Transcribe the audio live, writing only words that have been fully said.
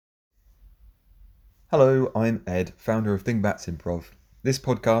Hello, I'm Ed, founder of Dingbats Improv. This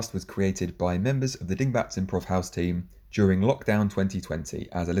podcast was created by members of the Dingbats Improv House team during lockdown 2020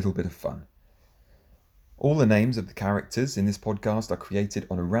 as a little bit of fun. All the names of the characters in this podcast are created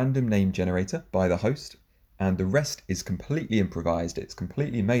on a random name generator by the host, and the rest is completely improvised. It's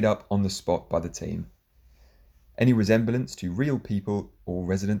completely made up on the spot by the team. Any resemblance to real people or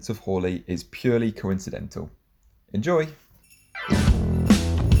residents of Hawley is purely coincidental. Enjoy!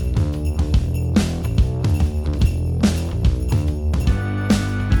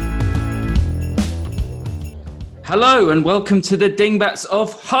 Hello and welcome to the Dingbats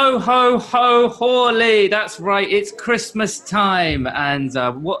of Ho Ho Ho Hawley. That's right, it's Christmas time, and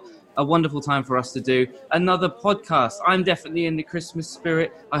what a wonderful time for us to do another podcast. I'm definitely in the Christmas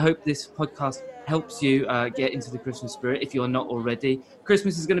spirit. I hope this podcast helps you get into the Christmas spirit if you're not already.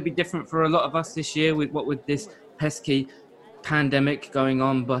 Christmas is going to be different for a lot of us this year with this pesky pandemic going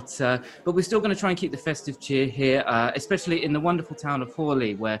on, but we're still going to try and keep the festive cheer here, especially in the wonderful town of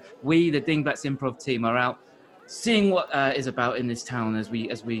Hawley, where we, the Dingbats Improv team, are out seeing what is about in this town as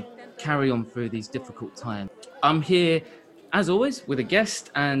we carry on through these difficult times. I'm here, as always, with a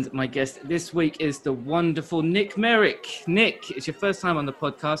guest, and my guest this week is the wonderful Nick Merrick. Nick, it's your first time on the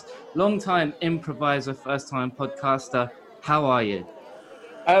podcast, long-time improviser, first-time podcaster. How are you?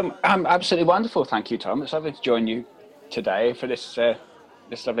 I'm absolutely wonderful, thank you, Tom. It's lovely to join you today for this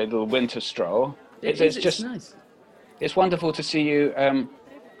lovely little winter stroll. It's just nice. It's wonderful to see you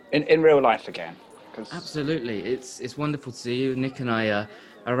in real life again. Absolutely, it's wonderful to see you. Nick and I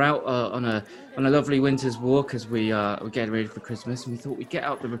are out on a lovely winter's walk as we're getting ready for Christmas, and we thought we'd get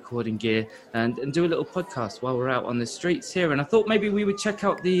out the recording gear and do a little podcast while we're out on the streets here. And I thought maybe we would check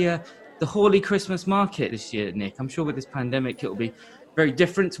out the Hawley Christmas market this year, Nick. I'm sure with this pandemic it'll be very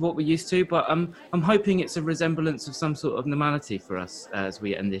different to what we're used to, but I'm hoping it's a resemblance of some sort of normality for us as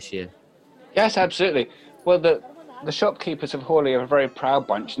we end this year. Yes, absolutely. Well, the shopkeepers of Hawley are a very proud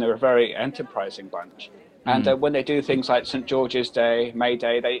bunch, and they're a very enterprising bunch. And when they do things like St. George's Day, May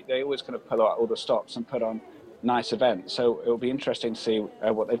Day, they always kind of pull out all the stops and put on nice events. So it'll be interesting to see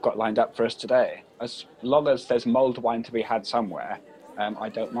what they've got lined up for us today. As long as there's mulled wine to be had somewhere, I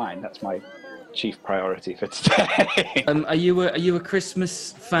don't mind. That's my chief priority for today. Are you a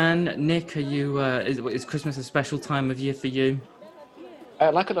Christmas fan, Nick? Are you is Christmas a special time of year for you?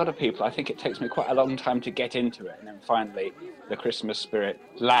 Like a lot of people, I think it takes me quite a long time to get into it, and then finally the Christmas spirit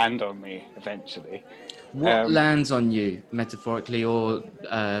land on me eventually. What lands on you, metaphorically or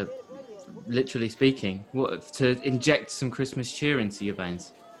literally speaking? What to inject some Christmas cheer into your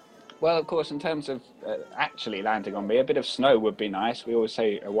veins? Well, of course, in terms of actually landing on me, a bit of snow would be nice. We always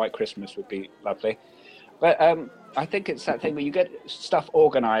say a white Christmas would be lovely. But I think it's that thing where you get stuff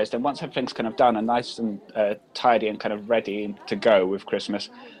organised, and once everything's kind of done and nice and tidy and kind of ready to go with Christmas,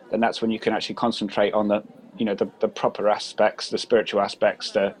 then that's when you can actually concentrate on the proper aspects, the spiritual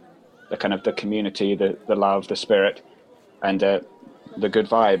aspects, the kind of the community, the love, the spirit, and the good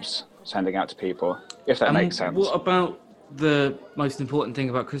vibes sending out to people, if that makes sense. What about the most important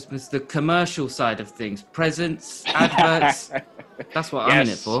thing about Christmas, the commercial side of things? Presents, adverts. That's what I'm in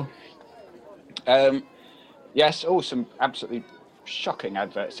it for. Yes, some absolutely shocking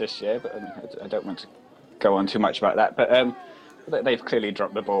adverts this year, but I don't want to go on too much about that. But they've clearly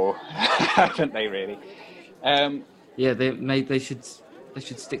dropped the ball, haven't they? Really? Yeah, they should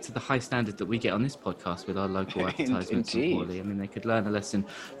stick to the high standard that we get on this podcast with our local advertisements. I mean, they could learn a lesson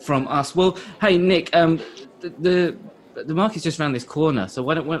from us. Well, hey Nick, the market's just around this corner, so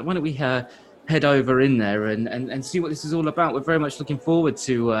why don't we head over in there and see what this is all about? We're very much looking forward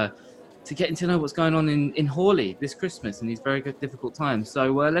to getting to know what's going on in Hawley this Christmas in these very good, difficult times.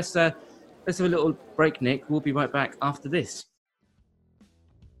 So let's have a little break, Nick. We'll be right back after this.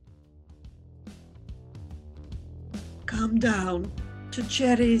 Come down to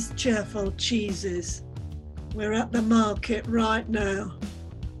Cherry's Cheerful Cheeses. We're at the market right now.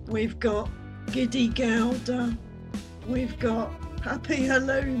 We've got Giddy Gouda, we've got Happy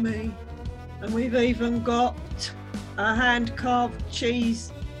Halloumi, and we've even got a hand-carved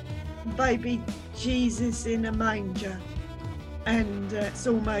cheese, baby Jesus in a manger, and it's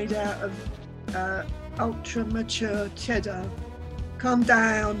all made out of ultra mature cheddar. Come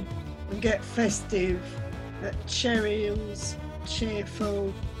down and get festive at Cheryl's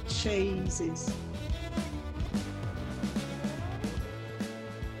Cheerful Cheeses.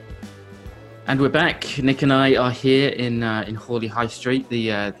 And we're back. Nick and I are here in Hawley High Street,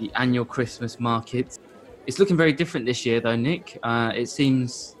 the annual Christmas market. It's looking very different this year, though, Nick. It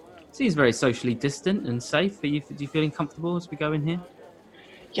seems very socially distant and safe. Are you feeling comfortable as we go in here?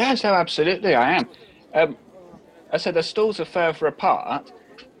 Yes, absolutely, I am. I said the stalls are further apart,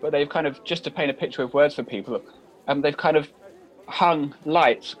 but they've kind of, just to paint a picture with words for people, they've kind of hung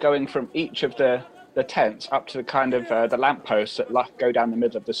lights going from each of the tents up to the kind of the lampposts that go down the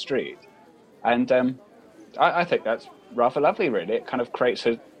middle of the street. And I think that's rather lovely, really. It kind of creates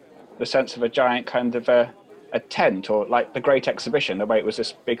the sense of a giant kind of a tent, or like the Great Exhibition, the way it was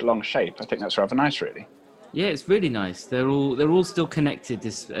this big long shape. I think that's rather nice, really. Yeah, it's really nice. They're all still connected,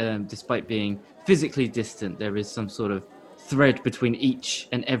 despite being physically distant. There is some sort of thread between each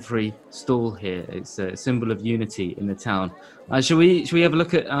and every stall here. It's a symbol of unity in the town. Shall we have a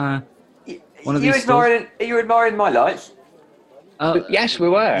look at one of these stalls? Are you admiring my lights? Yes, we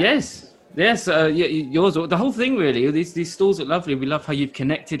were. Yes. Yours. The whole thing, really. These stalls are lovely. We love how you've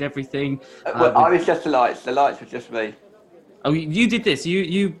connected everything. Well, I was just the lights. The lights were just me. Oh, you did this.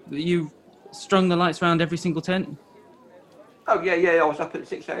 You strung the lights around every single tent. Oh yeah. I was up at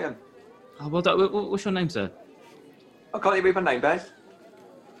 6 a.m. Oh, well done. What's your name, sir? I can't even read my name, Baz.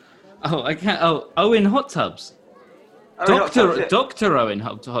 Oh, I can't. Oh, Owen Hot Tubs. Dr. Owen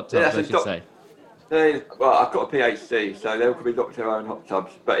Hot Tubs, Yeah, I should say. Well, I've got a PhD, so there could be Dr. Owen Hot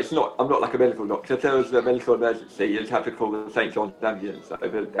Tubs, but it's not. I'm not like a medical doctor. If there was a medical emergency, you'd have to call the St. John's ambulance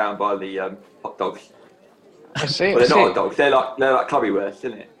over down by the hot dogs. I see. Well, they're not hot dogs. They're like currywurst,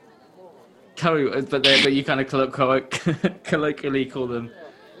 isn't it? Curry, but you kind of colloquially call them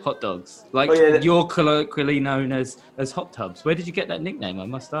hot dogs. Like you're colloquially known as Hot Tubs. Where did you get that nickname? I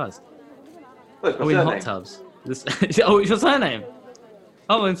must ask. Well, it's my Owen surname. Hot Tubs. Oh, it's your surname.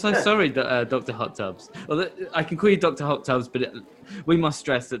 Oh, I'm so sorry, Dr. Hot Tubs. Well, I can call you Dr. Hot Tubs, but we must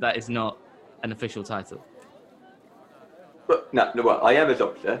stress that is not an official title. But no, well, I am a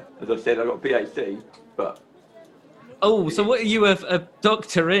doctor. As I said, I've got a PhD, but... Oh, so what are you a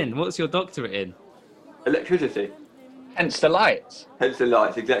doctor in? What's your doctorate in? Electricity. Hence the lights. Hence the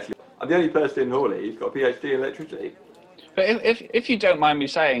lights, exactly. I'm the only person in Hawley who's got a PhD in electricity. But if you don't mind me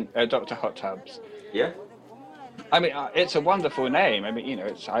saying, Dr. Hot Tubs, Yeah? I mean, it's a wonderful name. I mean, you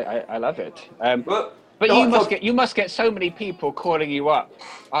know, I love it. Well, But you must get so many people calling you up,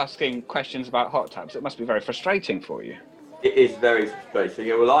 asking questions about hot tubs. It must be very frustrating for you. it is very frustrating.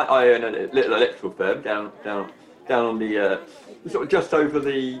 Yeah, well, I own a little electrical firm down on the sort of just over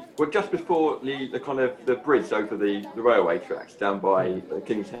just before the kind of the bridge over the railway tracks down by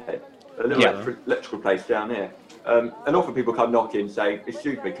King's Head. A little electrical place down there. And often people come knocking saying,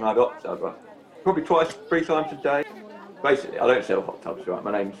 "Excuse me, can I have a hot tub?" Probably 3 times a day. Basically, I don't sell hot tubs, right?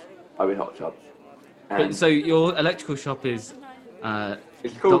 My name's Owen Hot Tubs. And So your electrical shop is...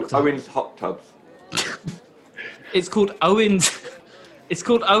 it's called Dr. Owen's Hot Tubs. It's called Owen's... It's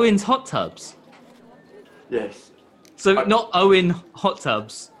called Owen's Hot Tubs. Yes. So not Owen Hot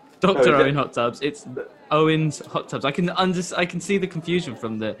Tubs, Dr. No, Owen Hot Tubs. It's Owen's Hot Tubs. I can see the confusion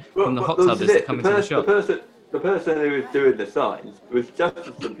from the hot tubbers that come into the shop. The person who was doing the signs was just as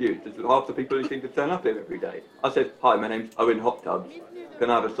confused as half the people who seem to turn up here every day. I said, "Hi, my name's Owen Hot Tubs. Can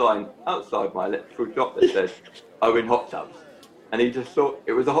I have a sign outside my electrical shop that says Owen Hot Tubs?" And he just thought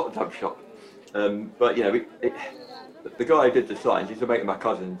it was a hot tub shop. But you know, the guy who did the signs, he's a mate of my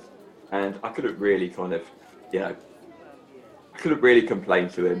cousin's, and I couldn't really complain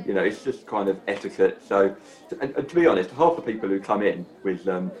to him. You know, it's just kind of etiquette. So, and to be honest, half the people who come in with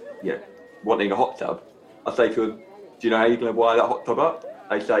wanting a hot tub, I say to them, "Do you know how you're going to wire that hot tub up?"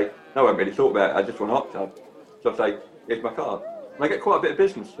 They say, "No, I haven't really thought about it. I just want a hot tub." So I say, "Here's my card." And I get quite a bit of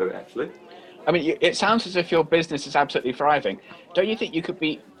business through it, actually. I mean, it sounds as if your business is absolutely thriving. Don't you think you could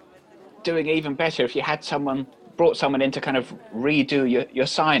be doing even better if you had brought someone in to kind of redo your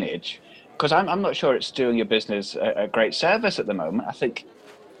signage? Because I'm not sure it's doing your business a great service at the moment. I think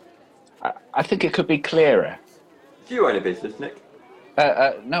it could be clearer. Do you own a business, Nick?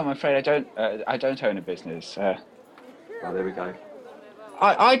 No, I'm afraid I don't. I don't own a business. Oh, there we go.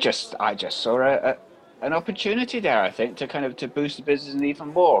 I just saw an opportunity there. I think to boost the business even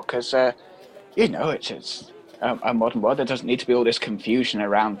more, because it's a modern world. There doesn't need to be all this confusion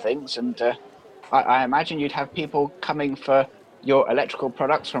around things, and I imagine you'd have people coming for your electrical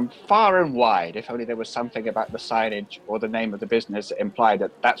products from far and wide. If only there was something about the signage or the name of the business that implied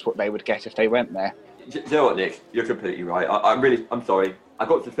that that's what they would get if they went there. Do you know what, Nick? You're completely right. I'm sorry. I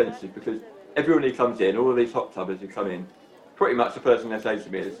got defensive because everyone who comes in, all of these hot tubbers who come in, pretty much the person they say to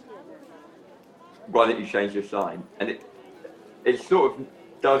me is, "Why don't you change your sign?" And it sort of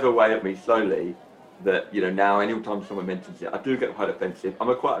does away at me slowly that, now any time someone mentions it, I do get quite offensive.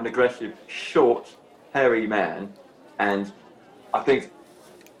 I'm quite an aggressive, short, hairy man, and I think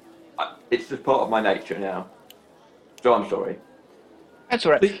it's just part of my nature now. So I'm sorry. That's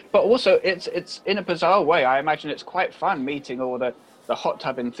all right. But also, it's in a bizarre way. I imagine it's quite fun meeting all the hot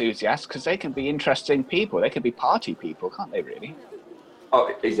tub enthusiasts, because they can be interesting people. They can be party people, can't they, really?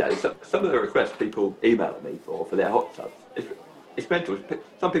 Oh, exactly. Some of the requests people email me for their hot tubs, it's mental.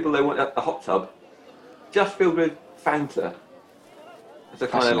 Some people, they want a hot tub just filled with Fanta. It's a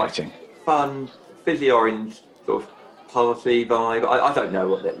kind of like Fascinating. fun, fizzy orange sort of party vibe. I don't know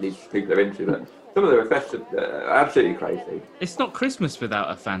what these people are into, but some of the requests are absolutely crazy. It's not Christmas without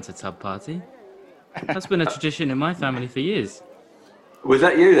a Fanta tub party. That's been a tradition in my family for years. Was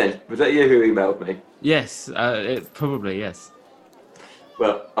that you then? Was that you who emailed me? Yes, probably yes.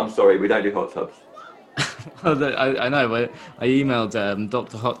 Well, I'm sorry, we don't do hot tubs. Well, I know. But I emailed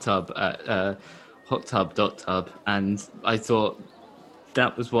Dr. Hot Tub at hottub.tub, and I thought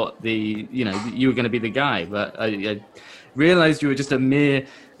that was what you were going to be the guy, but I realised you were just a mere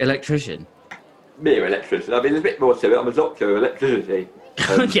electrician. Mere electricity. I mean, there's a bit more to it. I'm a doctor of electricity.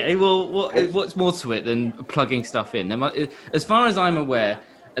 Okay, well, what's more to it than plugging stuff in? As far as I'm aware,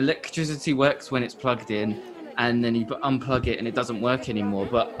 electricity works when it's plugged in, and then you unplug it and it doesn't work anymore.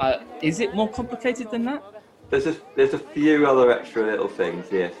 But is it more complicated than that? There's a few other extra little things,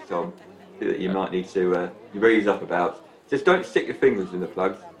 yes, Tom, that you might need to read up about. Just don't stick your fingers in the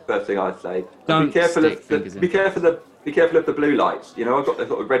plugs. First thing I'd say. Don't be careful stick of fingers in. be careful of the blue lights. You know, I've got the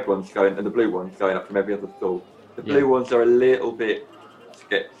sort of red ones going and the blue ones going up from every other stall. The blue ones are a little bit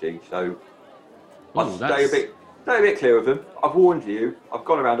sketchy, so I'd stay a bit clear of them. I've warned you. I've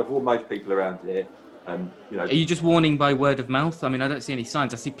gone around. I've warned most people around here. Are you just warning by word of mouth? I mean, I don't see any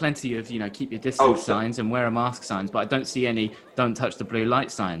signs. I see plenty of, keep your distance signs and wear a mask signs, but I don't see any don't touch the blue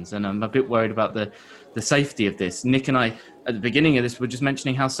light signs. And I'm a bit worried about the safety of this. Nick and I, at the beginning of this, were just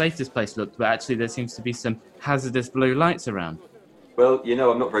mentioning how safe this place looked, but actually there seems to be some hazardous blue lights around. Well,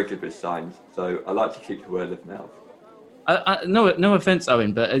 I'm not very good with signs, so I like to keep the word of mouth. No offense,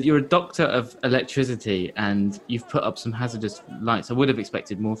 Owen, but you're a doctor of electricity and you've put up some hazardous lights. I would have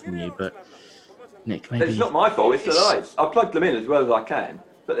expected more from you, but Nick, maybe... It's not my fault, it's the lights. I've plugged them in as well as I can,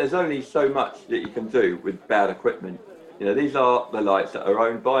 but there's only so much that you can do with bad equipment. These are the lights that are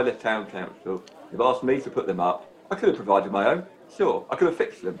owned by the town council. They've asked me to put them up. I could have provided my own, sure. I could have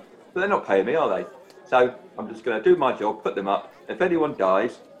fixed them, but they're not paying me, are they? So I'm just going to do my job, put them up. If anyone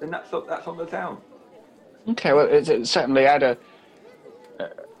dies, then that's on the town. Okay, well, it certainly add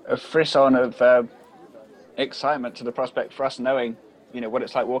a frisson of excitement to the prospect for us knowing, what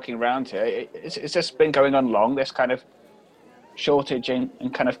it's like walking around here. It's just been going on long, this kind of shortage in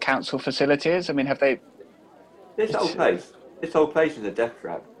kind of council facilities. I mean, have they... This whole place is a death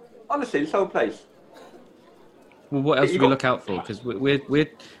trap. Honestly, this whole place. Well, what else do we look out for? Because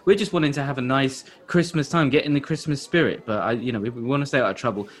we're just wanting to have a nice Christmas time, get in the Christmas spirit. But we want to stay out of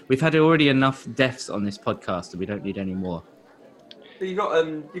trouble. We've had already enough deaths on this podcast, and we don't need any more. So you got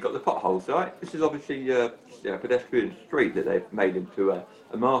the potholes, right? This is obviously a pedestrian street that they've made into a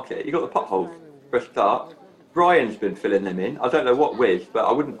market. You got the potholes for a start. Brian's been filling them in. I don't know what with, but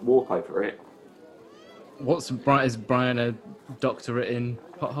I wouldn't walk over it. Is Brian a doctorate in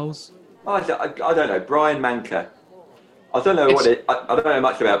potholes? I don't know. Brian Manker. I don't know I don't know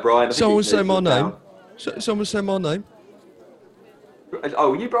much about Brian. Someone say my name. Someone say my name.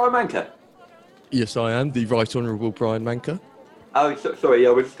 Oh, you Brian Manker? Yes, I am the Right Honourable Brian Manker. Oh, sorry.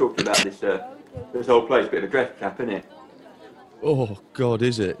 Yeah, we're just talking about this whole place. Bit of a dress cap, isn't it? Oh God,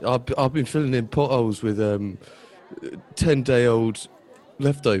 is it? I've been filling in potholes with 10-day-old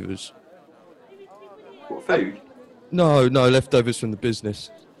leftovers. What, food? No, leftovers from the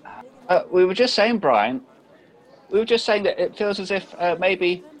business. We were just saying, Brian, that it feels as if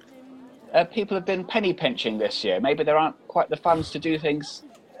maybe people have been penny pinching this year. Maybe there aren't quite the funds to do things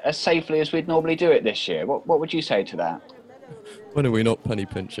as safely as we'd normally do it this year. What would you say to that? When are we not penny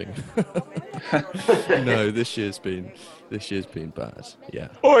pinching? No, this year's been bad. Yeah.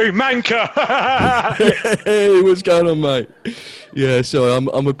 Oi, Manker! Hey, what's going on, mate? Yeah, so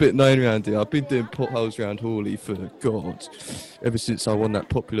I'm a bit known around here. I've been doing potholes around Hawley for ever since I won that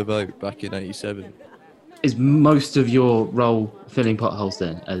popular vote back in '87. Is most of your role filling potholes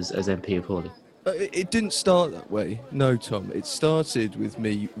then, as MP of Hawley? It didn't start that way. No, Tom. It started with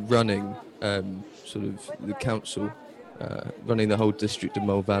me running sort of the council, running the whole district of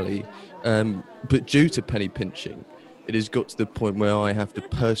Mole Valley. But due to penny pinching, it has got to the point where I have to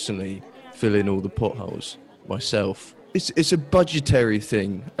personally fill in all the potholes myself. It's a budgetary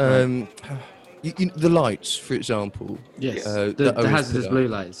thing. The lights, for example. Yes, the hazardous blue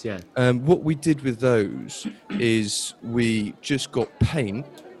lights, yeah. What we did with those is we just got paint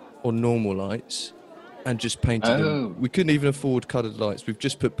on normal lights and just painted them. We couldn't even afford coloured lights. We've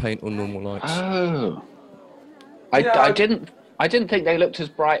just put paint on normal lights. Oh. I didn't think they looked as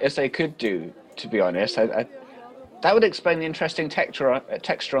bright as they could do, to be honest. That would explain the interesting texture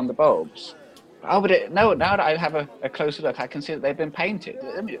on the bulbs. Oh, but no, now that I have a closer look, I can see that they've been painted.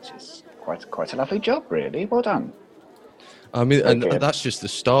 I mean, it's quite a lovely job, really. Well done. I mean, and Okay. that's just the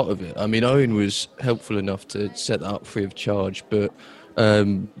start of it. I mean, Owen was helpful enough to set that up free of charge, but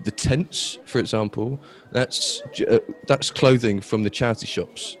the tents, for example, that's clothing from the charity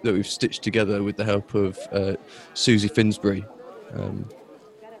shops that we've stitched together with the help of Susie Finsbury.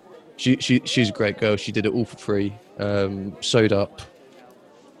 She's a great girl. She did it all for free. Sewed up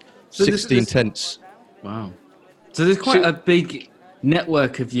So 16 tents. Wow. So there's quite a big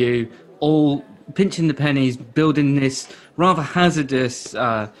network of you all pinching the pennies, building this rather hazardous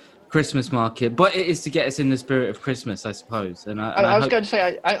Christmas market, but it is to get us in the spirit of Christmas, I suppose. And I was going to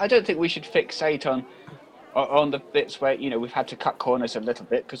say, I don't think we should fixate on the bits where, you know, we've had to cut corners a little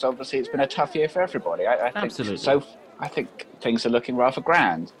bit, because obviously it's been a tough year for everybody. I think Absolutely. So I think things are looking rather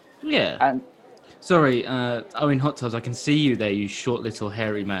grand. Yeah. And Sorry, Owen Hot Tubs, I can see you there, you short little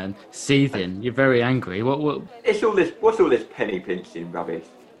hairy man, seething. You're very angry. What? What's all this penny pinching rubbish?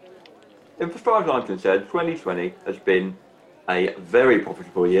 And as far as I'm concerned, 2020 has been a very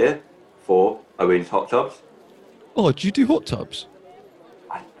profitable year for Owen's Hot Tubs. Oh, do you do hot tubs?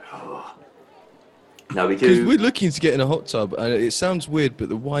 No, we Because do. we're looking to get in a hot tub, and it sounds weird, but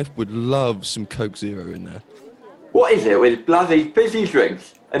the wife would love some Coke Zero in there. What is it with bloody fizzy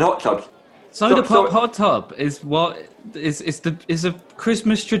drinks and hot tubs? Soda So- Pop Hot Tub is a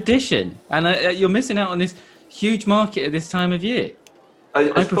Christmas tradition, and you're missing out on this huge market at this time of year. I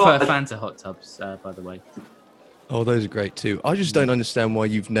prefer Fanta Hot Tubs, by the way. Oh, those are great too. I just don't understand why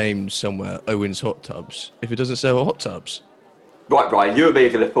you've named somewhere Owen's Hot Tubs if it doesn't sell hot tubs. Right, Brian, you and me are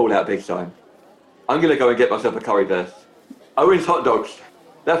going to fall out big time. I'm going to go and get myself a currywurst. Owen's hot dogs.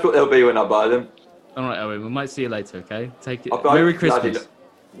 That's what they'll be when I buy them. All right, Owen, we might see you later, okay? Take it. I'll buy Merry bloody- Christmas.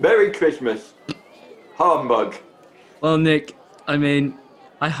 Merry Christmas. Humbug. Well, Nick, I mean,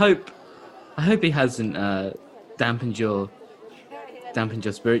 I hope he hasn't dampened your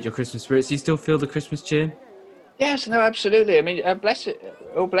spirit, your Christmas spirits. Do you still feel the Christmas cheer? yes, no, absolutely. I mean, bless you.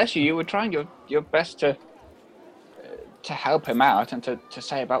 You were trying your best to help him out and to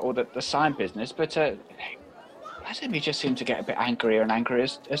say about all the sign business, but bless him, he just seemed to get a bit angrier and angrier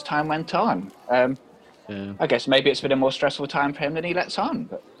as time went on. Yeah. I guess maybe it's been a more stressful time for him than he lets on,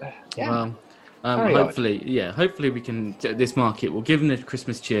 but yeah. Well, Very odd. hopefully we can. This market will give him the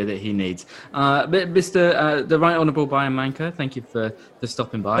Christmas cheer that he needs. But Mr. The Right Honourable Brian Manker, thank you for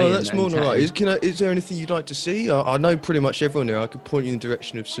stopping by. Oh, that's more than all chatting. right. Is there anything you'd like to see? I know pretty much everyone there. I could point you in the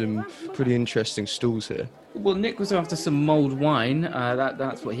direction of some pretty interesting stalls here. Well, Nick was after some mulled wine.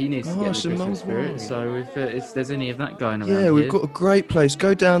 That's what he needs to Oh, get in the some Christmas mulled spirit. wine. So if there's any of that going around, Yeah, we've here- got a great place.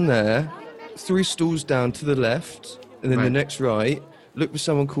 Go down there, 3 stalls down to the left, and then the Right. next right. Look for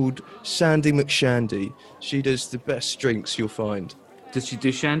someone called Sandy McShandy. She does the best drinks you'll find. Does she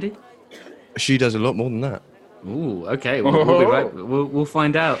do shandy? She does a lot more than that. Ooh, okay. We'll be right. We'll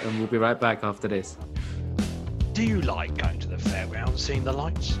find out, and we'll be right back after this. Do you like going to the fairground, seeing the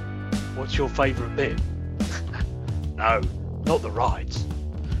lights? What's your favourite bit? No, not the rides.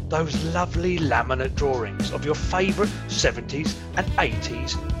 Those lovely laminate drawings of your favourite 70s and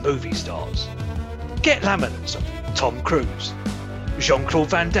 80s movie stars. Get laminates of Tom Cruise, Jean-Claude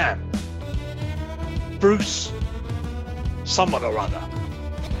Van Damme, Bruce, someone or other,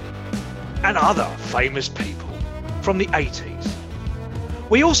 and other famous people from the 80s.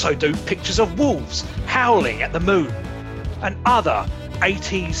 We also do pictures of wolves howling at the moon and other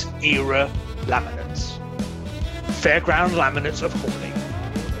 80s era laminates. Fairground Laminates of Hawley.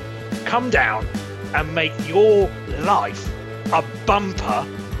 Come down and make your life a bumper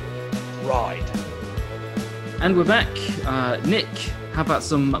ride. And we're back. Nick, how about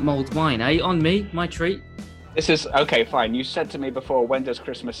some mulled wine? On me, my treat. This is okay, fine. You said to me before, when does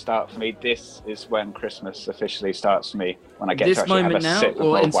Christmas start for me? This is when Christmas officially starts for me. When I get This to actually have moment a now, sip of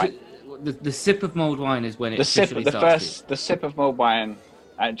or mulled wine. the sip of mulled wine is when it The sip, officially the starts. the sip of mulled wine,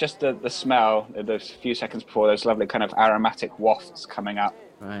 and just the smell. Those few seconds before, those lovely kind of aromatic wafts coming up.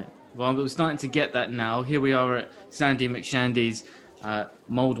 Right. Well, we're starting to get that now. Here we are at Sandy McShandy's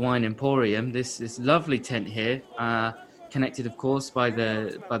mulled wine emporium. This lovely tent here, connected, of course, by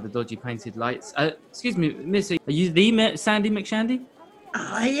the dodgy painted lights. Excuse me, Missy, are you the Sandy McShandy?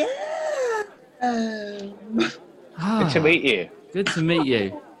 I am. Ah, Good to meet you. Good to meet you.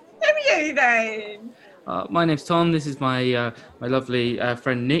 Who are you then? My name's Tom. This is my my lovely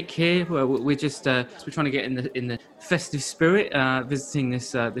friend Nick here. We're just we're trying to get in the festive spirit, visiting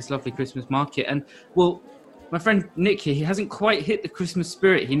this lovely Christmas market. And well, my friend Nick here, he hasn't quite hit the Christmas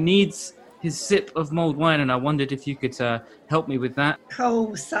spirit. He needs his sip of mulled wine, and I wondered if you could help me with that.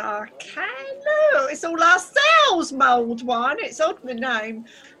 Course I can. It's all ourselves, mulled wine. It's odd the name.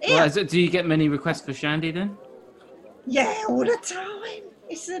 Well, do you get many requests for shandy then? Yeah, all the time.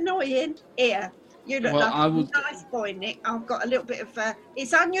 It's annoying. Here, you look Well, like I a will- nice boy, Nick. I've got a little bit of.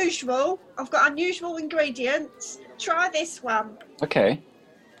 It's unusual. I've got unusual ingredients. Try this one. Okay.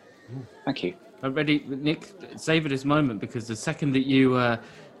 Thank you. Already, Nick, savor this moment, because the second that you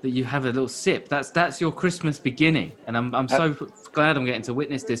have a little sip, that's your Christmas beginning, and I'm so glad I'm getting to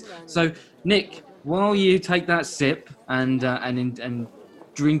witness this. So, Nick, while you take that sip and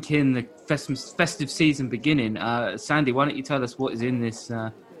drink in the festive season beginning, Sandy, why don't you tell us what is in this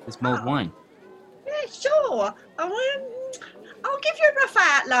mulled wine? Yeah, sure. I'll give you a rough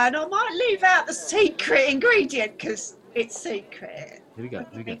outline. I might leave out the secret ingredient because it's secret. Here we go.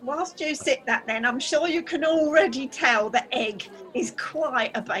 Whilst you sip that, then I'm sure you can already tell that egg is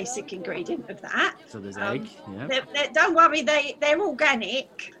quite a basic ingredient of that. So there's egg, yeah. Don't worry, they're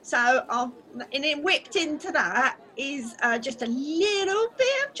organic. So and then whipped into that is just a little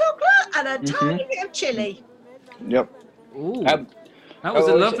bit of chocolate and a tiny bit of chili. Yep. Ooh. That was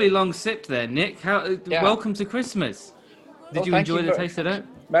a lovely long sip there, Nick. Welcome to Christmas. Did you thank enjoy you the very- taste of that?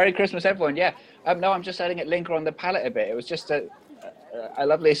 Merry Christmas, everyone. Yeah. No, I'm just letting it linger on the palate a bit. It was just a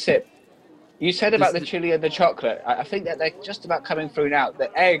lovely sip. You said about the chili and the chocolate. I think that they're just about coming through now. The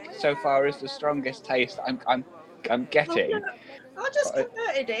egg so far is the strongest taste I'm getting. I just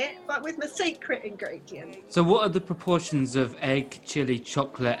converted it, but with my secret ingredient. So what are the proportions of egg, chili,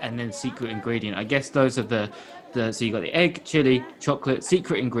 chocolate, and then secret ingredient? I guess those are the so you got the egg, chili, chocolate,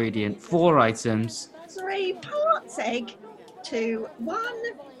 secret ingredient, 4 items. 3 parts egg to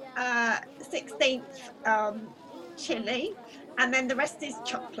 1/16 chili, and then the rest is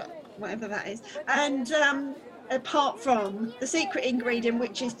chocolate, whatever that is. And apart from the secret ingredient,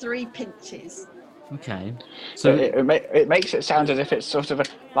 which is 3 pinches. Okay. So So it makes it sound as if it's sort of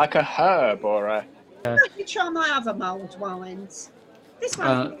like a herb or a. Let me try my other mulled wines. This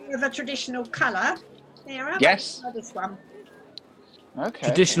one's with a traditional colour. Here, have a Yes. try this one. Okay.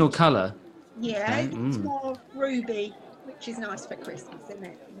 traditional colour. Yeah, Okay, it's mm. more ruby, which is nice for Christmas, isn't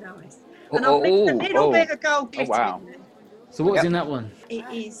it? Nice. Oh, And I'll mix a oh, little oh. bit of gold glitter wow. in there. So what's Yep. in that one? It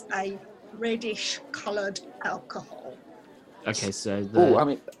is a reddish coloured alcohol. Okay, so Oh, I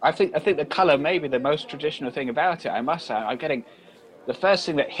mean, I think the colour may be the most traditional thing about it. I must say, I'm getting. The first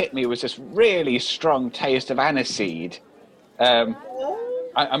thing that hit me was this really strong taste of aniseed. I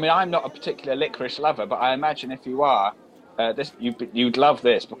mean, I'm not a particular licorice lover, but I imagine if you are, you'd love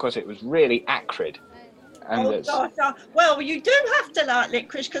this because it was really acrid. And Oh, it's, gosh. Well, you do have to like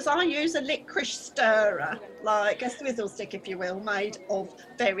licorice because I use a licorice stirrer, like a swizzle stick, if you will, made of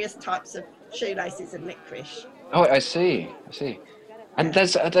various types of shoelaces and licorice. oh, I see. And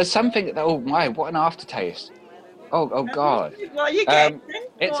there's something. Oh my! What an aftertaste. Oh God. What you get?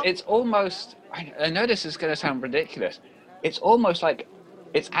 It's almost. I know this is going to sound ridiculous. It's almost like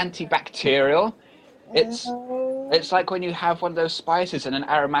it's antibacterial. It's like when you have one of those spices in an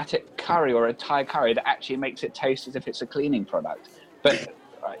aromatic curry or a Thai curry that actually makes it taste as if it's a cleaning product, but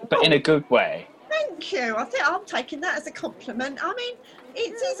in a good way. Thank you. I think I'm taking that as a compliment. I mean,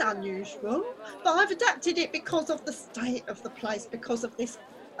 it is unusual, but I've adapted it because of the state of the place, because of this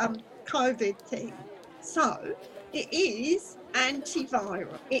COVID thing. So it is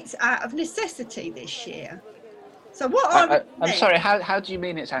antiviral. It's out of necessity this year. So what I'm sorry. How do you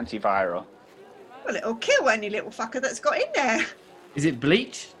mean it's antiviral? Well, it'll kill any little fucker that's got in there. is it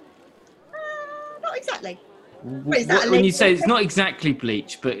bleach? Not exactly. When you say it's not exactly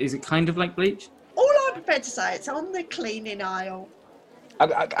bleach, but is it kind of like bleach? All I'm prepared to say, it's on the cleaning aisle.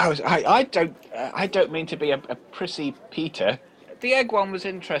 I don't mean to be a prissy Peter. The egg one was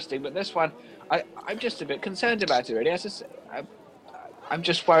interesting, but this one, I'm just a bit concerned about it. Really, I'm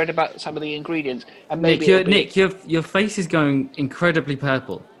just worried about some of the ingredients. And maybe Nick, your face is going incredibly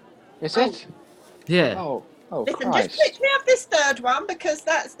purple. Is it? Yeah. Oh, Listen, Christ. just quickly have this third one because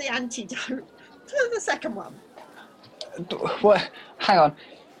that's the antidote to the second one. What? Hang on.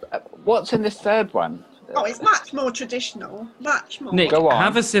 What's in this third one? Oh, it's much more traditional. Much more. Nick, Go on.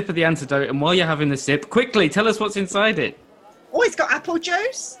 have a sip of the antidote, and while you're having the sip, quickly tell us what's inside it. Oh, it's got apple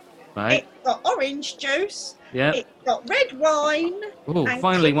juice. Right? It's got orange juice. Yeah. It's got red wine. Oh, and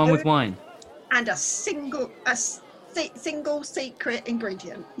finally one with custard wine. And a single secret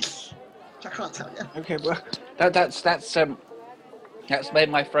ingredient. Which I can't tell you. Okay, well, that's made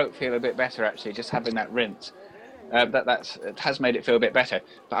my throat feel a bit better actually. Just having that rinse, it has made it feel a bit better.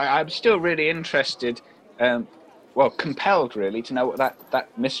 But I'm still really interested, compelled really to know what that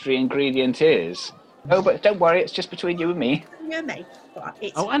mystery ingredient is. Oh, but don't worry, it's just between you and me. You and me. But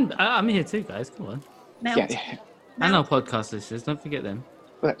it's Oh, and I'm here too, guys. Come on. melted. Yeah, And our podcast listeners, don't forget them.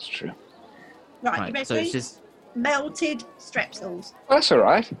 that's true. Right, you ready? So it's just. Melted strepsils. That's all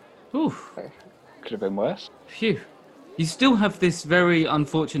right. Ooh, Could have been worse. phew. You still have this very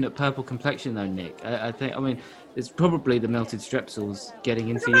unfortunate purple complexion, though, Nick. I think. I mean, it's probably the melted strepsils getting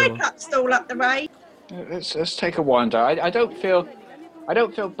into The your. makeup's all up the way. Let's take a wander. I don't feel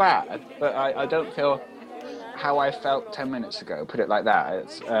bad, but I don't feel how I felt 10 minutes ago. Put it like that.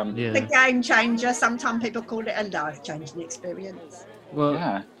 It's The Yeah. game changer. Sometimes people call it a life-changing experience. Well,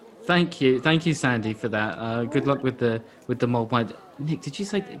 yeah. thank you, Sandy, for that. Good luck with the mold wine. Nick, did you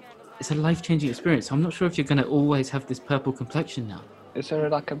say that it's a life-changing experience? I'm not sure if you're going to always have this purple complexion now. Is there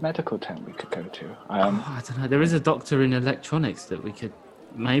like a medical tent we could go to? Oh, I don't know. There is a doctor in electronics that we could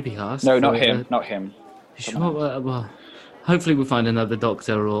maybe ask. No, not for him. Not him. Sure. Well, hopefully we'll find another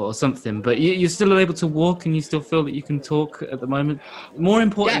doctor or something. But you're still able to walk, and you still feel that you can talk at the moment. More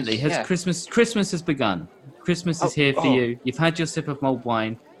importantly, Yes, yeah. Christmas has begun. Christmas is here for oh. you. You've had your sip of mulled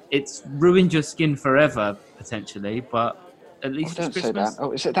wine. It's ruined your skin forever potentially, but at Oh, least don't it's say Christmas. that.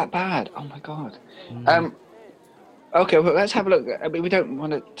 Oh, is it that bad? Oh my god. Okay, well, let's have a look. I mean, we don't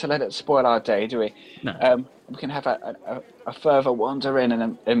want to let it spoil our day, do we? No. We can have a further wander in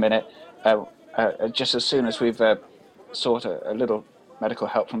a minute, just as soon as we've sought a little medical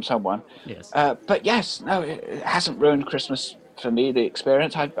help from someone. Yes. But yes, no, it hasn't ruined Christmas for me. The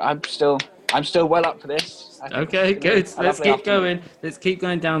experience. I'm still well up for this. I think Okay, it's gonna good. be a Let's lovely keep afternoon. going. Let's keep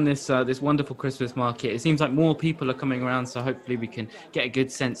going down this this wonderful Christmas market. It seems like more people are coming around, so hopefully we can get a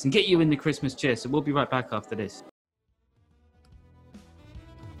good sense and get you in the Christmas cheer. So we'll be right back after this.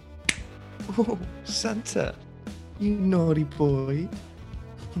 Oh, Santa, you naughty boy.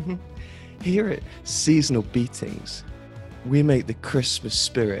 Here at Seasonal Beatings, we make the Christmas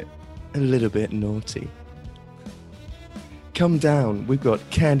spirit a little bit naughty. Come down, we've got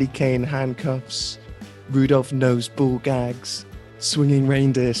candy cane handcuffs, Rudolph nose ball gags, swinging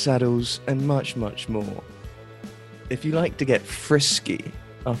reindeer saddles, and much, much more. If you like to get frisky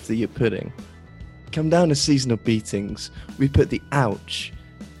after your pudding, come down to Seasonal Beatings. We put the ouch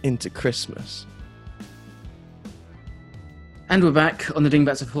into Christmas. And we're back on the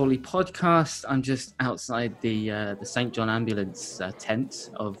Dingbats of Hawley podcast. I'm just outside the St. John ambulance tent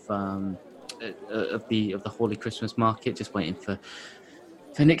of the Hawley Christmas market, just waiting for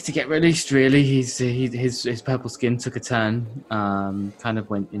Nick to get released. Really, his purple skin took a turn, kind of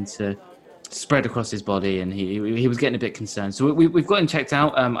went into spread across his body, and he was getting a bit concerned. So we've got him checked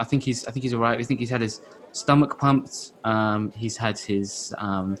out. I think he's all right. We think he's had his stomach pumped. He's had his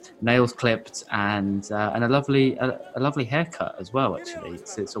nails clipped and a lovely haircut as well. Actually,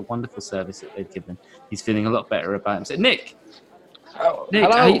 it's a wonderful service that they've given. He's feeling a lot better about himself. Nick, Oh, Nick,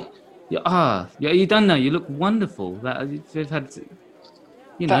 hello. are you done now? You look wonderful. You've had,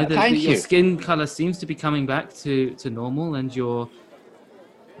 Thank your you. skin color seems to be coming back to normal, and your,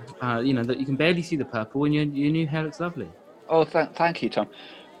 that you can barely see the purple, and your new hair looks lovely. Oh, thank you, Tom.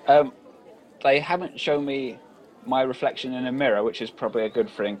 They haven't shown me my reflection in a mirror, which is probably a good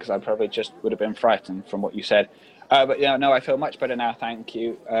thing because I probably just would have been frightened from what you said. But yeah, no, I feel much better now. Thank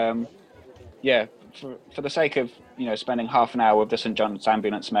you. Yeah, for the sake of spending half an hour with the St. John's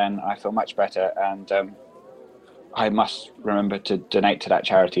ambulance men, I feel much better, and I must remember to donate to that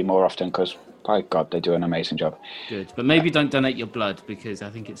charity more often because, by God, they do an amazing job. Good, but maybe don't donate your blood because I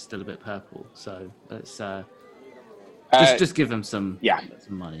think it's still a bit purple. So let's just give them some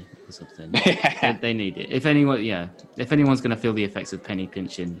money or something. they need it. If anyone's going to feel the effects of penny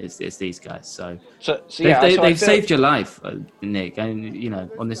pinching, it's these guys. So they've saved your life, Nick.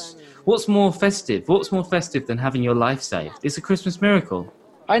 And on this, what's more festive? What's more festive than having your life saved? It's a Christmas miracle.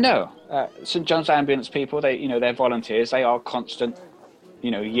 I know. St. John's ambulance people, they're volunteers. They are constant,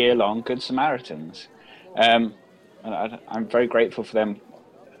 year-long Good Samaritans. And I'm very grateful for them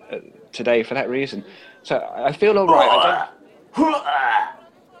today for that reason. So I feel all right.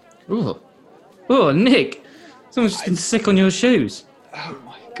 Oh, Nick! Someone's just been sick on your shoes. Oh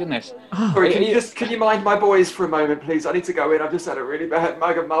my goodness. Sorry, can you mind my boys for a moment, please? I need to go in. I've just had a really bad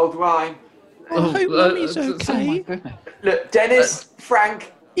mug of mulled wine. I hope Mummy's Oh my okay. goodness. Look, Dennis,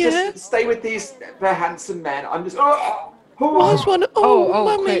 Frank, just stay with these handsome men. I'm just. Where's one?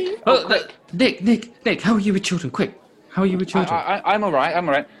 Mummy. Quick. Nick, how are you with children? Quick, how are you with children? I'm all right. I'm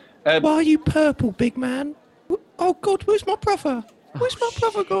all right. Why are you purple, big man? Oh God, where's my brother? Where's my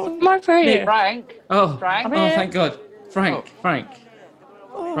brother gone? My friend. Frank. Oh, Frank? thank God. Frank.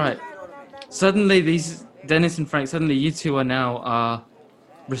 Oh. Right. Suddenly, Dennis and Frank, suddenly you two are now our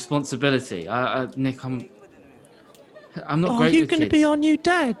responsibility. Nick, I'm not great Are you with going to kids. be our new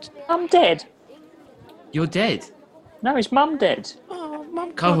dad? I'm dead. You're dead. No, his mum dead. Oh,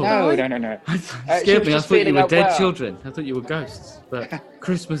 Mum can't Oh. die. No. It She scared was me. I just thought you feeling were unwell. dead children. I thought you were ghosts, but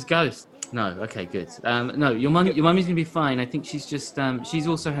Christmas ghosts. No. Okay. Good. No, your mummy's gonna be fine. I think she's just she's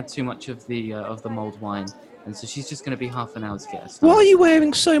also had too much of the mulled wine, and so she's just gonna be half an hour to get her started. Why are you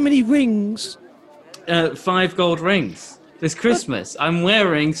wearing so many rings? 5 gold rings this Christmas. I'm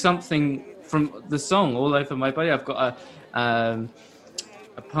wearing something from the song all over my body. I've got a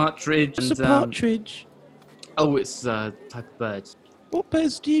partridge. It's and, a partridge. Oh, it's a type of bird. What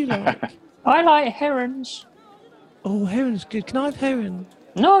birds do you like? I like herons. Oh, heron's good. Can I have heron?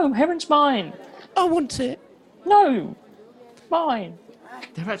 No, heron's mine. I want it. No, mine.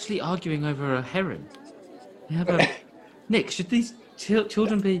 They're actually arguing over a heron. They have a Nick. Should these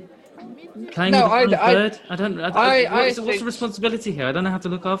children be playing with a live bird? I don't. What's the responsibility here? I don't know how to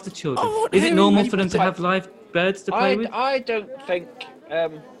look after children. Is it normal for them to have live birds to play with? I don't think.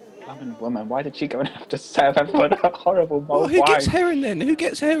 Woman, why did she go and have to serve everyone a horrible bowl of Who wine? gets heron then? Who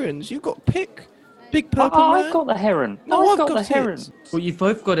gets herons? You've got pick. Big purple man. I've got the heron. No, I've got the it. heron. Well, you've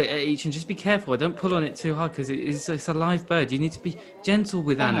both got it at each, and just be careful. Don't pull on it too hard because it's a live bird. You need to be gentle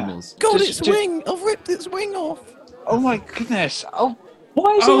with animals. God, Just- its wing! I've ripped its wing off. Oh my goodness! Oh,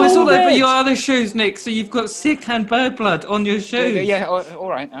 Why is Oh, it it's all all over red? your other shoes, Nick. So you've got sick and bird blood on your shoes. yeah. All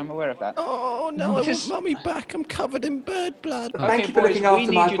right, I'm aware of that. Oh no, I Just- want mummy back. I'm covered in bird blood. Thank you for boys, looking we after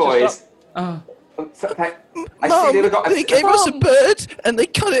need my you to boys. stop. Oh, I Mum, see they've got. they gave us a bird and they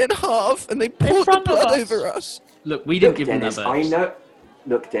cut it in half and they poured the front of blood us. over us. look, we didn't Look, give them that Dennis, bird. I know.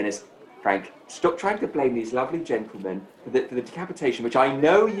 Look, Dennis, Frank, stop trying to blame these lovely gentlemen for the decapitation, which I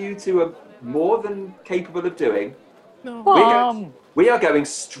know you two are more than capable of doing. No. Mum. We are going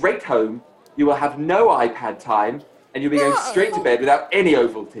straight home. You will have no iPad time, and you'll be going straight to bed without any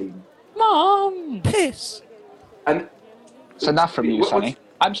Ovaltine. Mum. Piss. And It's enough from you, What- Sonny.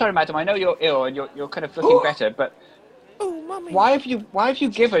 I'm sorry, madam. I know you're ill and you're kind of looking better, but Oh, mummy. why have you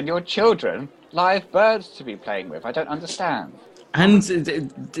given your children live birds to be playing with? I don't understand. And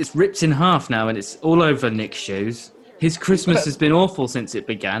it's ripped in half now, and it's all over Nick's shoes. His Christmas has been awful since it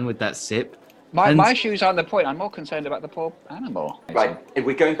began with that sip. And- My shoes aren't the point. I'm more concerned about the poor animal. right, if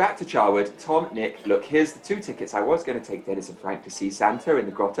we're going back to Charwood, Tom, Nick, look, here's the 2 tickets. I was going to take Dennis and Frank to see Santa in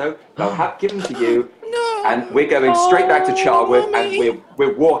the grotto, but I'll have given to you, No. and we're going straight back to Charwood, Mummy. and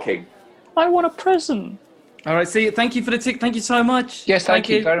we're walking. I want a present. All right, see, thank you for the tick. Thank you so much. Yes, thank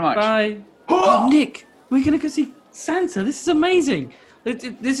you very much. Bye. Oh, Nick, we're gonna go see Santa. This is amazing.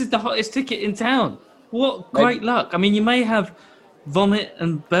 This is the hottest ticket in town. What great luck. I mean, you may have vomit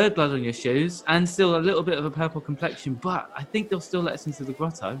and bird blood on your shoes and still a little bit of a purple complexion, but I think they'll still let us into the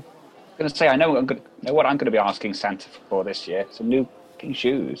grotto. I'm going to say, I know what I'm going to be asking Santa for this year. Some new fucking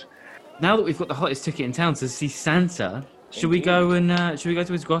shoes. Now that we've got the hottest ticket in town to see Santa, should we go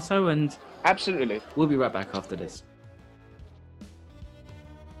to his grotto? And Absolutely. we'll be right back after this.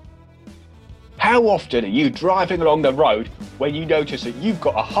 How often are you driving along the road when you notice that you've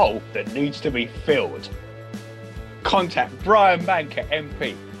got a hole that needs to be filled? Contact Brian Manker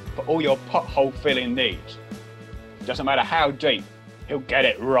MP for all your pothole filling needs. Doesn't matter how deep, he'll get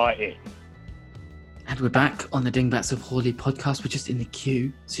it right in. And we're back on the Dingbats of Hawley podcast. We're just in the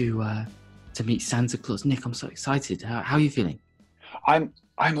queue to meet Santa Claus. Nick, I'm so excited. How are you feeling? I'm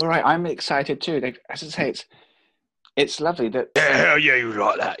all right. I'm excited too. As I say, it's lovely that. Yeah, you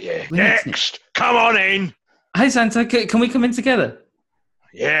like that, yeah. Well, next, Next, come on in. Hey Santa, can we come in together?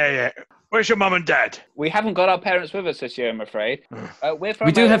 Yeah. Where's your mum and dad? We haven't got our parents with us this year, I'm afraid. We're from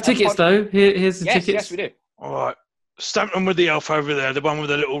We do a- have a tickets pod- though. Here's the Yes, tickets. yes, we do. All right. Stamp them with the elf over there, the one with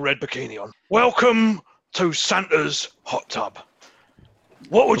the little red bikini on. Welcome to Santa's hot tub.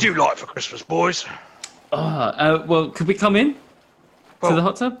 What would you like for Christmas, boys? Well, could we come in to Well- the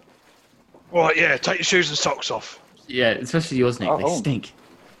hot tub? All right, yeah, take your shoes and socks off. Yeah, especially yours, Nick. They Oh. stink.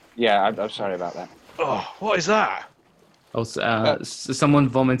 Yeah, I'm sorry about that. Oh, what is that? Also, someone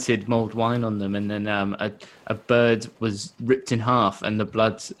vomited mulled wine on them, and then a bird was ripped in half, and the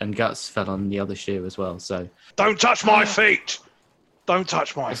blood and guts fell on the other shoe as well. So Don't touch my feet. Don't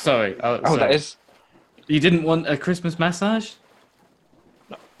touch my feet. sorry. Oh, sorry. that is. You didn't want a Christmas massage?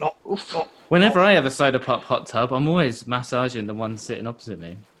 Not. Whenever I have a soda pop hot tub, I'm always massaging the one sitting opposite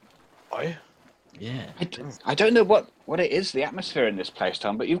me. I? Yeah. I don't know what it is, the atmosphere in this place,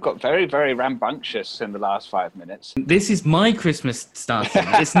 Tom, but you've got very, very rambunctious in the last 5 minutes. This is my Christmas starting.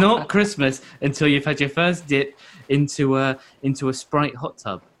 It's not Christmas until you've had your first dip into a Sprite hot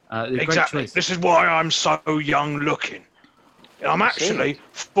tub. Great Exactly. choice. This is why I'm so young looking. I'm actually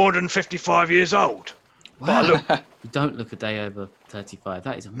 455 years old. Wow. You don't look a day over 35.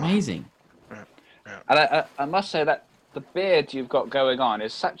 That is amazing. And I must say that the beard you've got going on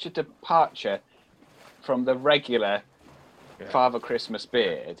is such a departure from the regular Father Christmas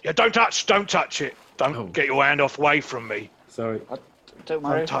beard. Yeah, don't touch it. Don't get your hand away from me. Sorry. Don't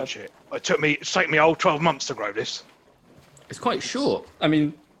worry. Don't touch it. It's taken me a whole 12 months to grow this. It's quite short. I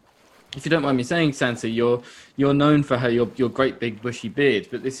mean, if you don't mind me saying, Santa, you're known for your great big bushy beard,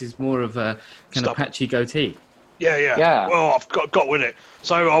 but this is more of a kind of patchy goatee. Yeah. Well, I've got with it.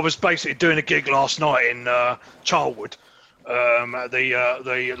 So I was basically doing a gig last night in Charlwood at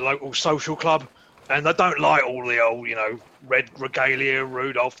the local social club, and they don't like all the old, red regalia,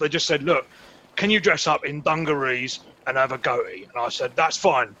 Rudolph. They just said, look, can you dress up in dungarees and have a goatee? And I said, that's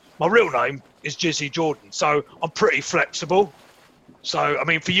fine. My real name is Jizzy Jordan, so I'm pretty flexible. So, I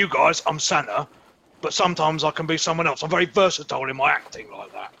mean, for you guys, I'm Santa, but sometimes I can be someone else. I'm very versatile in my acting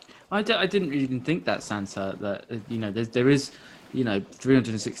like that. I didn't even think that, Santa, that, there is,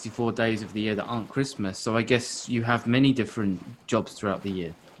 364 days of the year that aren't Christmas. So I guess you have many different jobs throughout the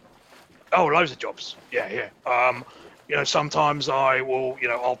year. Oh, loads of jobs. Yeah. Sometimes I will,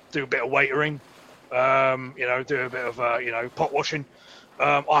 I'll do a bit of waitering, do a bit of, pot washing.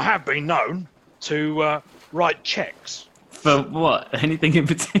 I have been known to write checks. For what? Anything in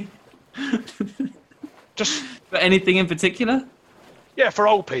particular? Just for anything in particular? Yeah, for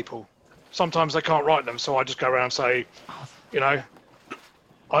old people. Sometimes they can't write them, so I just go around and say, I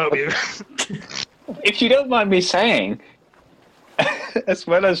hope you... If you don't mind me saying, as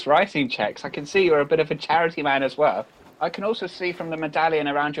well as writing checks, I can see you're a bit of a charity man as well. I can also see from the medallion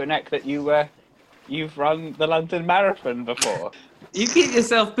around your neck that you've run the London Marathon before. You keep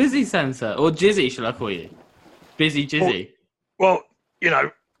yourself busy, Santa. Or Jizzy, shall I call you? Busy Jizzy. Well,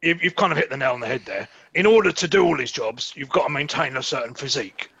 you've kind of hit the nail on the head there. In order to do all these jobs, you've got to maintain a certain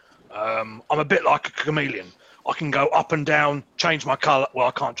physique. I'm a bit like a chameleon. I can go up and down, change my colour. Well,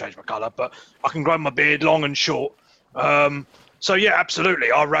 I can't change my colour, but I can grow my beard long and short. So, yeah,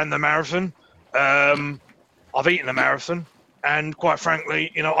 absolutely. I ran the marathon. I've eaten a marathon. And quite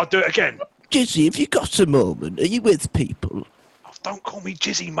frankly, I'll do it again. Jizzy, have you got a moment? Are you with people? Oh, don't call me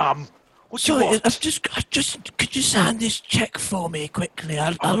Jizzy, Mum. What do you Sorry, want? I've just, could you sign this cheque for me quickly?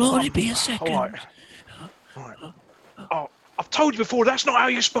 I'll only be a second. All right. Oh, I've told you before, that's not how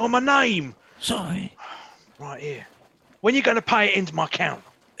you spell my name. Sorry. Right here. When are you going to pay it into my account?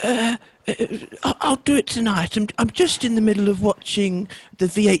 I'll do it tonight. I'm just in the middle of watching the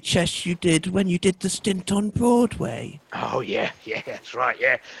VHS you did when you did the stint on Broadway. Oh, yeah, that's right,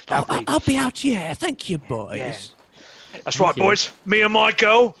 yeah. I'll be out here. Thank you, boys. Yeah. That's right, boys. Me and my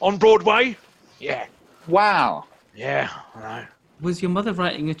girl on Broadway. Yeah. Wow. Yeah, I know. Was your mother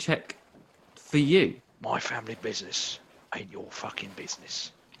writing a cheque for you? My family business ain't your fucking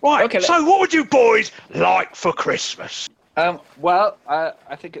business. Right, Okay, so what would you boys like for Christmas? Well,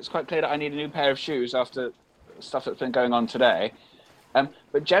 I think it's quite clear that I need a new pair of shoes after stuff that's been going on today.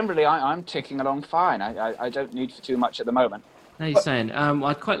 But generally, I'm ticking along fine. I don't need for too much at the moment. Now you're saying,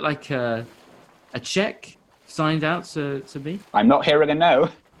 I'd quite like a cheque signed out to me. I'm not hearing a no.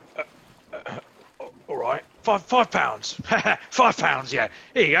 All right, £5. £5, yeah.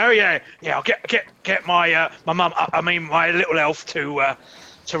 Here you go, yeah. I'll get my mum. I mean my little elf to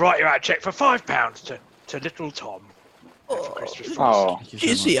write you out a cheque for £5 to little Tom. For Christmas. Oh,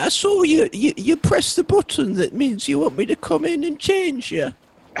 Jizzy, I saw you press the button that means you want me to come in and change you.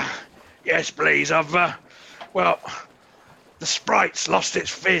 Yes, please. I've the Sprite's lost its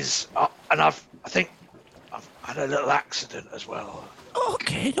fizz, and I think I've had a little accident as well.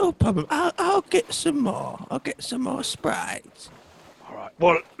 Okay, no problem. I'll get some more. I'll get some more Sprites. All right.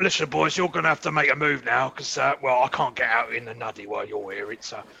 Well, listen, boys, you're going to have to make a move now because, I can't get out in the nuddy while you're here.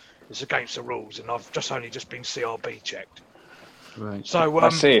 It's against the rules, and I've only just been CRB checked. Right. So, I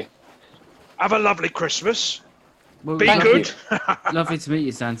see. have a lovely Christmas. Well, Be lovely- good. Lovely to meet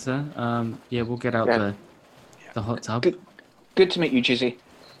you, Santa. We'll get out the hot tub. Good to meet you, Jizzy.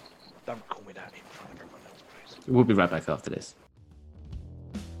 Don't call me that in front of everyone else, please. We'll be right back after this.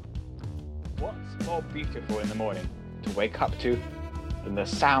 What's more beautiful in the morning to wake up to than the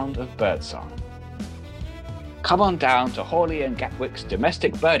sound of birdsong? Come on down to Hawley and Gatwick's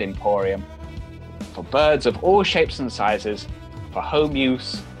Domestic Bird Emporium for birds of all shapes and sizes for home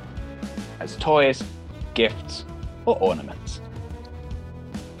use as toys, gifts, or ornaments.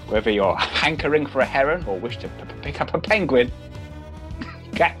 Whether you're hankering for a heron or wish to pick up a penguin,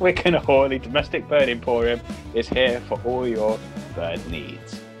 Gatwick and Hawley Domestic Bird Emporium is here for all your bird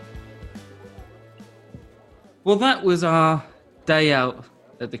needs. Well, that was our day out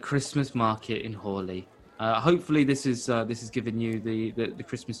at the Christmas market in Hawley. Hopefully, this has given you the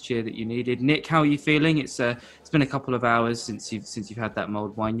Christmas cheer that you needed. Nick, how are you feeling? It's been a couple of hours since you've had that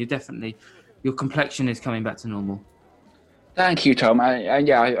mulled wine. Your complexion is coming back to normal. Thank you, Tom.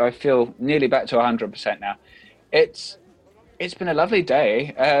 I feel nearly back to 100% now. It's been a lovely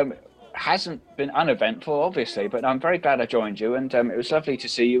day. hasn't been uneventful, obviously, but I'm very glad I joined you, and it was lovely to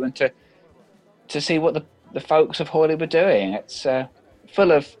see you and to see what the folks of Hawley were doing. It's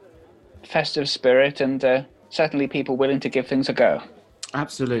full of festive spirit and certainly people willing to give things a go.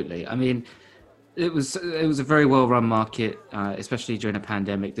 Absolutely. I mean, it was a very well-run market, especially during a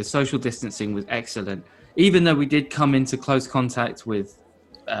pandemic. The social distancing was excellent, even though we did come into close contact with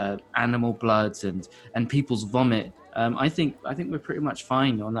animal bloods and people's vomit. I think we're pretty much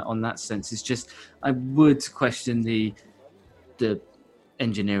fine on that sense. It's just I would question the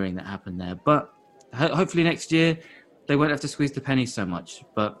engineering that happened there, but hopefully next year they won't have to squeeze the pennies so much.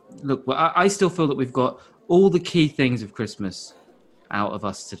 But look, I still feel that we've got all the key things of Christmas out of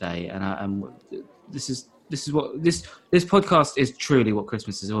us today, and this is what this podcast is truly what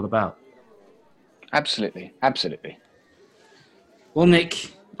Christmas is all about. Absolutely. Well,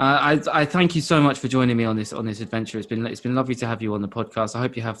 Nick, I thank you so much for joining me on this adventure. It's been lovely to have you on the podcast. I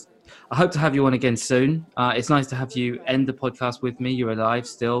hope to have you on again soon. It's nice to have you end the podcast with me. You're alive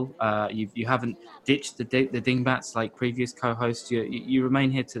still. You haven't ditched the Dingbats like previous co-hosts. You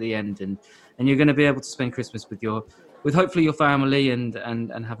remain here to the end, and you're going to be able to spend Christmas with hopefully your family and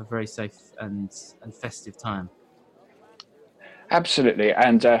have a very safe and festive time. Absolutely,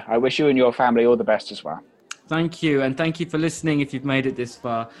 and I wish you and your family all the best as well. Thank you, and thank you for listening if you've made it this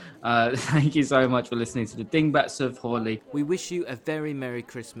far. Thank you so much for listening to the Dingbats of Hawley. We wish you a very Merry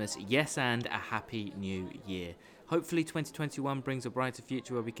Christmas, yes, and a Happy New Year. Hopefully 2021 brings a brighter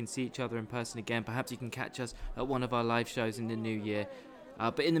future where we can see each other in person again. Perhaps you can catch us at one of our live shows in the new year.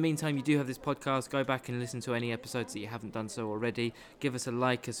 But in the meantime, you do have this podcast. Go back and listen to any episodes that you haven't done so already. Give us a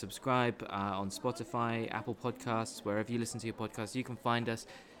like, a subscribe on Spotify, Apple Podcasts, wherever you listen to your podcasts. You can find us.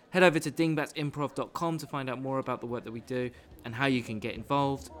 Head over to dingbatsimprov.com to find out more about the work that we do and how you can get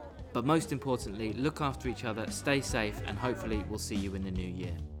involved. But most importantly, look after each other, stay safe, and hopefully we'll see you in the new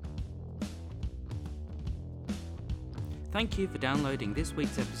year. Thank you for downloading this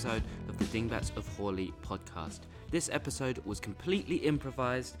week's episode of the Dingbats of Hawley podcast. This episode was completely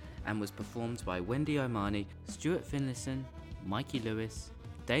improvised and was performed by Wendy Omani, Stuart Finlayson, Mikey Lewis,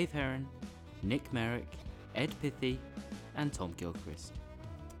 Dave Heron, Nick Merrick, Ed Pithy, and Tom Gilchrist.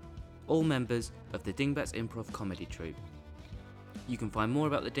 All members of the Dingbats Improv comedy troupe. You can find more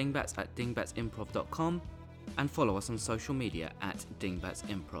about the Dingbats at dingbatsimprov.com and follow us on social media at Dingbats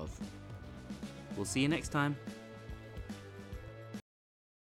Improv. We'll see you next time.